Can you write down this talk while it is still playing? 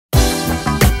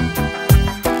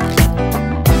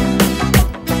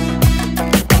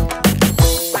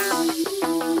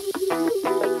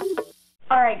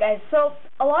guys, so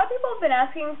a lot of people have been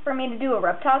asking for me to do a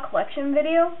reptile collection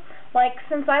video. Like,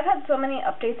 since I've had so many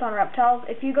updates on reptiles,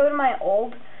 if you go to my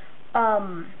old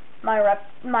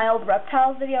my old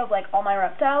reptiles video of like all my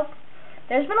reptiles,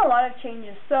 there's been a lot of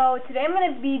changes. So today I'm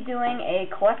going to be doing a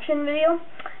collection video.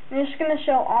 I'm just going to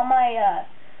show all my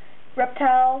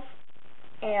reptiles,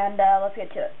 and let's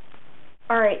get to it.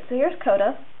 Alright, so here's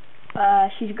Coda.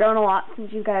 She's grown a lot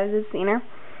since you guys have seen her.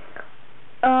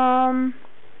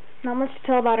 Not much to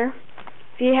tell about her.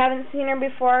 If you haven't seen her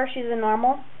before, she's a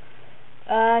normal.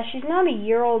 She's not a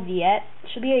year old yet.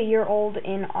 She'll be a year old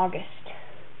in August.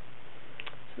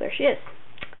 So there she is.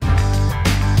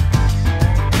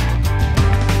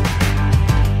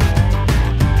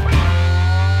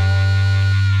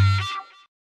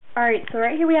 Alright, so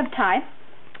right here we have Ty.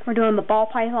 We're doing the ball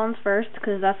pythons first,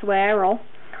 because that's the way I roll.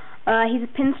 He's a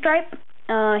pinstripe.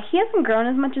 He hasn't grown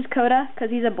as much as Coda,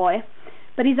 because he's a boy.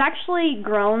 But he's actually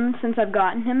grown since I've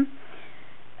gotten him.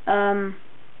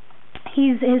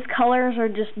 His colors are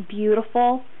just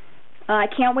beautiful. I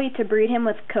can't wait to breed him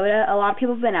with Coda. A lot of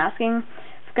people have been asking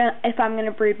if I'm going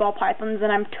to breed ball pythons, and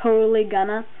I'm totally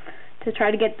gonna, to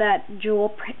try to get that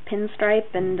jewel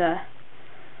pinstripe. And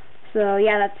so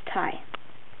yeah, that's Ty.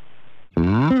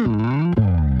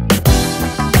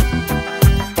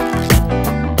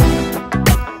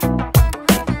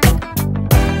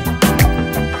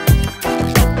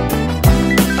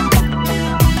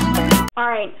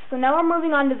 Alright, so now we're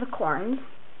moving on to the corns,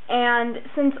 and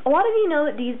since a lot of you know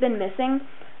that Dee's been missing,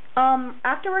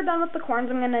 after we're done with the corns,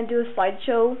 I'm going to do a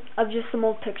slideshow of just some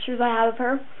old pictures I have of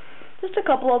her, just a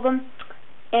couple of them,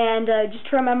 and just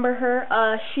to remember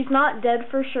her. She's not dead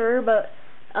for sure, but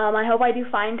I hope I do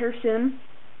find her soon.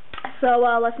 So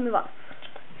let's move on.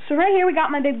 So right here we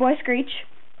got my big boy Screech.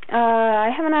 I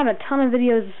haven't had a ton of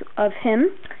videos of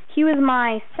him. He was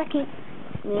my second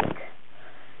snake.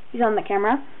 He's on the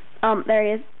camera. There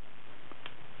he is.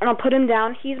 And I'll put him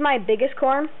down. He's my biggest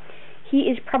corn. He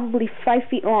is probably 5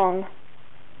 feet long.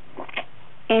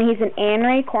 And he's an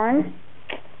Anray corn.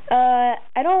 A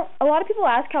lot of people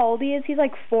ask how old he is. He's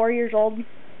like 4 years old.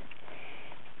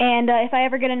 And if I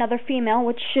ever get another female,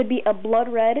 which should be a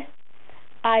blood red,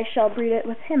 I shall breed it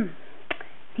with him.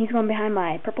 He's going behind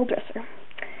my purple dresser.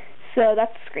 So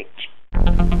that's Screech.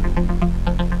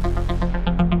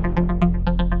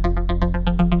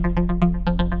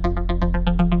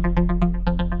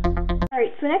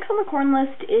 Alright, so next on the corn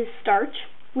list is Starch,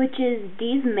 which is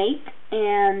Dee's mate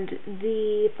and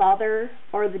the father,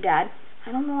 or the dad.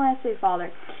 I don't know why I say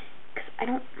father,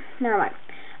 because never mind.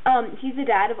 He's the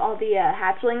dad of all the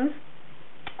hatchlings,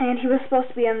 and he was supposed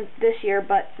to be in this year,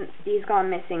 but since Dee's gone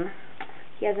missing,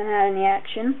 he hasn't had any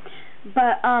action.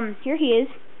 But here he is.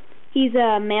 He's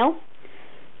a male,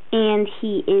 and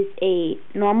he is a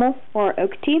normal, or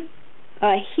Oaktie.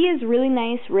 He has really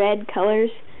nice red colors.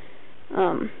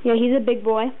 Yeah, he's a big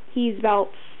boy. He's about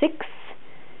 6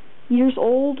 years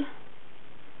old,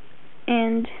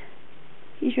 and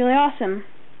he's really awesome.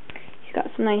 He's got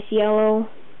some nice yellow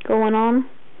going on,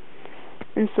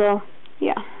 and so,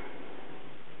 yeah,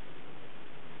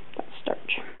 that's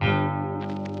Starch.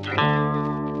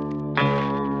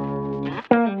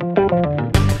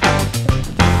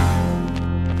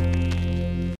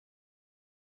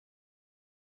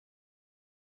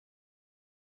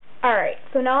 Alright,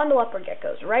 so now on to leopard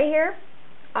geckos. Right here,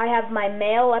 I have my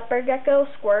male leopard gecko,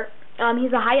 Squirt.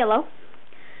 He's a high yellow.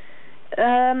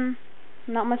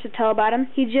 Not much to tell about him.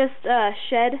 He just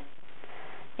shed,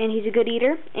 and he's a good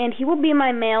eater. And he will be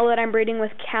my male that I'm breeding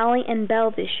with Callie and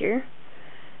Belle this year.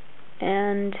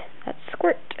 And that's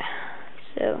Squirt.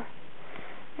 So,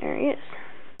 there he is.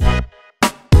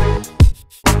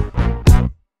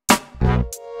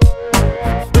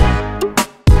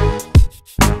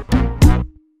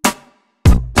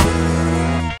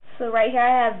 So right here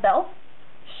I have Belle.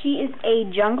 She is a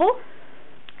jungle.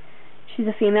 She's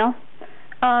a female.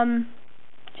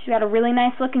 She's got a really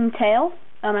nice looking tail.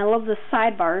 I love the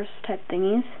sidebars type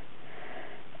thingies.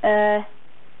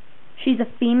 She's a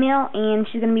female, and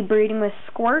she's going to be breeding with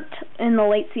Squirt in the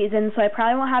late season, so I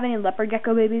probably won't have any leopard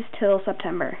gecko babies till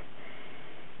September.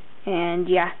 And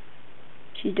yeah,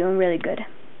 she's doing really good.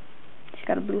 She's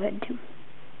got a blue head too.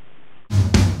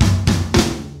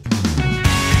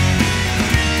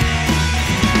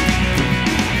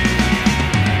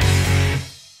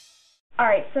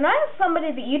 Alright, so now I have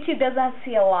somebody that YouTube doesn't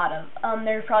see a lot of.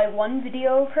 There's probably one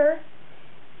video of her,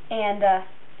 and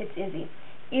it's Izzy.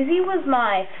 Izzy was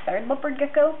my third leopard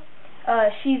gecko.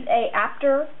 She's a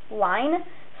apter line,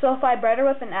 so if I bred her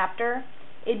with an apter,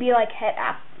 it'd be like het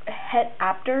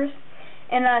apters.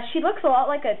 And she looks a lot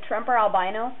like a Tremper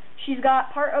albino. She's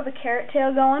got part of a carrot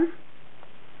tail going,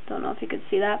 Don't know if you could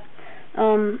see that.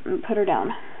 Let me put her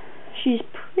down. She's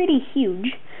pretty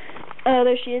huge.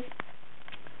 There she is.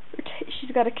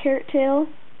 She's got a carrot tail.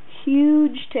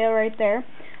 Huge tail right there.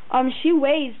 She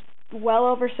weighs well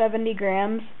over 70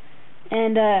 grams.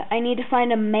 And I need to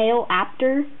find a male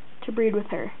aptor to breed with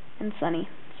her and Sunny.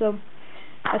 So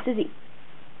that's Izzy.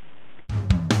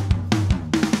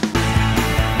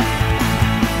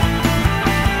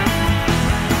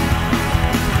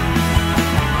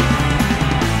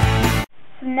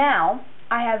 So now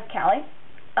I have Callie.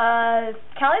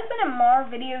 Callie's been in more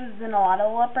videos than a lot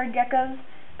of leopard geckos,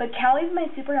 but Callie's my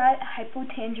super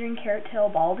hypotangerine carrot tail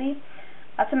baldy.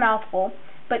 That's a mouthful,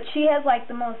 but she has like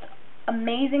the most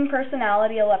amazing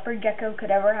personality a leopard gecko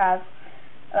could ever have.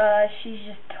 She's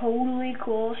just totally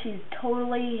cool. She's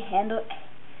totally tame.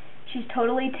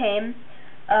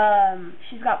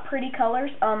 She's got pretty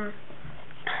colors.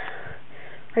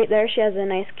 Right there, she has a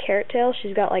nice carrot tail.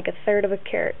 She's got like a third of a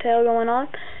carrot tail going on.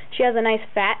 She has a nice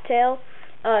fat tail.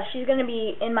 She's going to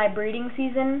be in my breeding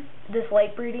season, this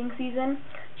late breeding season.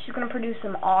 She's going to produce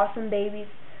some awesome babies.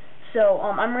 So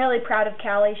I'm really proud of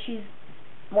Callie. She's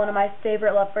one of my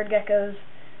favorite leopard geckos.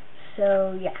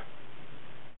 So yeah.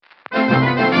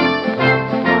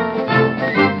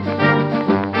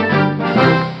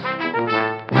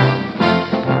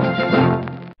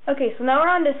 Okay, so now we're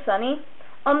on to Sunny.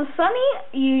 Sunny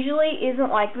usually isn't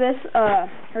like this.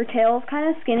 Her tail is kind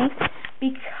of skinny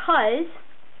because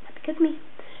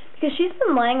she's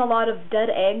been laying a lot of dead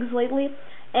eggs lately,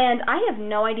 and I have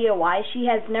no idea why. She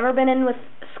has never been in with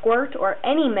Squirt or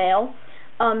any male.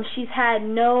 She's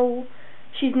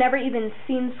never even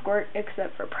seen Squirt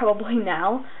except for probably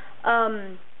now.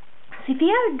 So if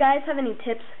you guys have any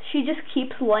tips, she just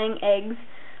keeps laying eggs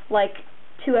like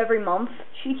 2 every month.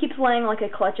 She keeps laying like a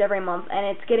clutch every month,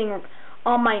 and it's getting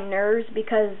on my nerves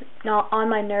because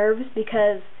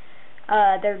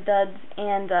they're duds,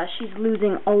 and she's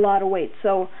losing a lot of weight.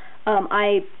 So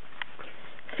I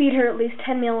feed her at least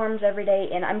 10 mealworms every day,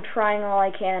 and I'm trying all I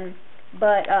can.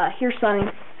 But here's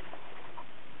Sunny.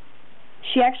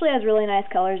 She actually has really nice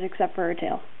colors except for her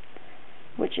tail,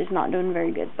 which is not doing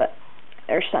very good, but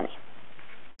there's Sunny.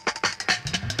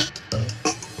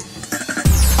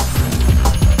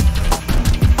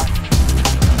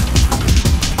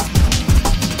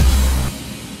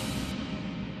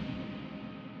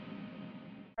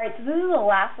 Alright, so this is the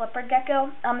last leopard gecko.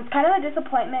 It's kind of a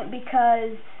disappointment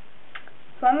because,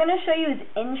 so I'm going to show you his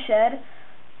in shed.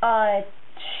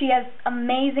 She has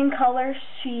amazing colors.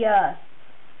 She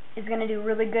is going to do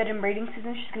really good in breeding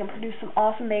season. She's going to produce some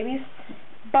awesome babies.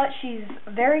 But she's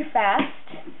very fast,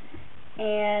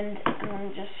 and I'm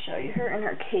going to just show you her in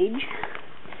her cage.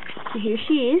 So here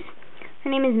she is.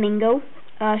 Her name is Mingo.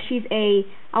 She's a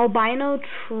albino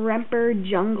tremper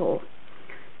jungle.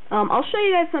 I'll show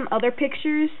you guys some other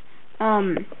pictures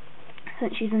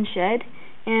since she's in shed,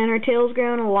 and her tail's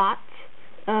grown a lot.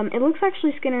 It looks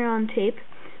actually skinnier on tape,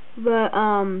 but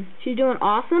she's doing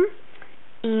awesome,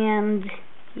 and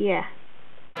yeah.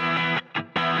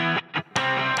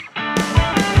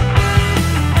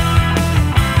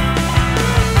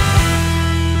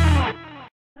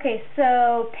 Okay,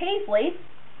 so Paisley,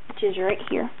 which is right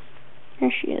here.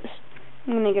 Here she is.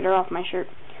 I'm gonna get her off my shirt.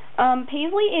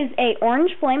 Paisley is a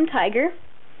orange flame tiger,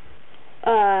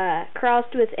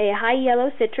 crossed with a high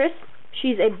yellow citrus.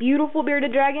 She's a beautiful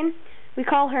bearded dragon. We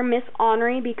call her Miss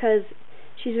Ornery because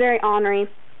she's very ornery,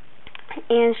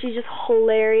 and she's just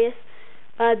hilarious.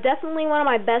 Definitely one of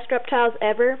my best reptiles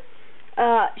ever.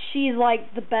 She's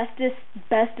like the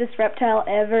bestest reptile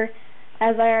ever,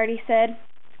 as I already said.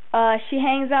 She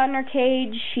hangs out in her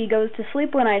cage. She goes to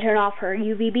sleep when I turn off her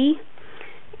UVB,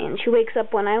 and she wakes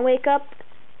up when I wake up.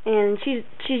 And she's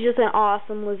just an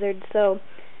awesome lizard. So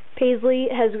Paisley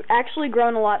has actually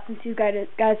grown a lot since you guys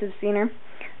have seen her.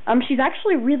 She's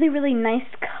actually really nice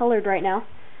colored right now.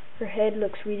 Her head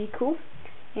looks really cool,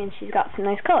 and she's got some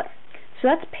nice color. So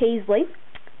that's Paisley.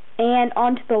 And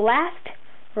on to the last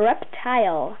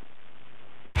reptile.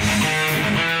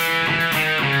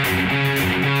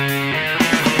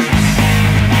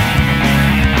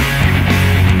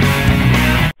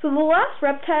 So the last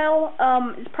reptile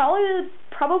is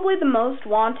probably the most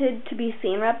wanted to be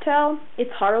seen reptile.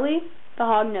 It's Harley, the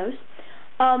hognose.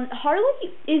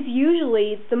 Harley is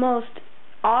usually the most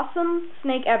awesome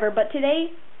snake ever, but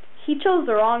today he chose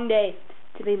the wrong day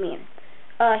to be mean.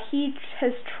 He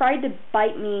has tried to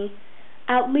bite me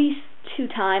at least 2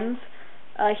 times.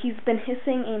 He's been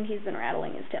hissing and he's been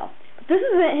rattling his tail. But this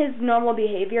isn't his normal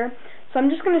behavior, so I'm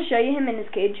just going to show you him in his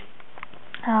cage.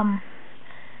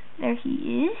 There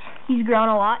he is. He's grown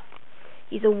a lot.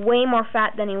 He's way more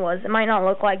fat than he was. It might not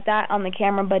look like that on the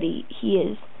camera, but he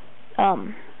is.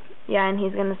 Yeah, and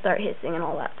he's gonna start hissing and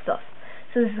all that stuff.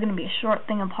 So this is gonna be a short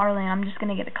thing of Harley, and I'm just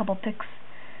gonna get a couple pics.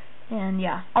 And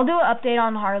yeah, I'll do an update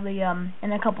on Harley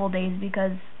in a couple of days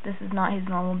because this is not his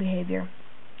normal behavior.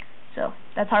 So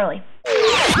that's Harley.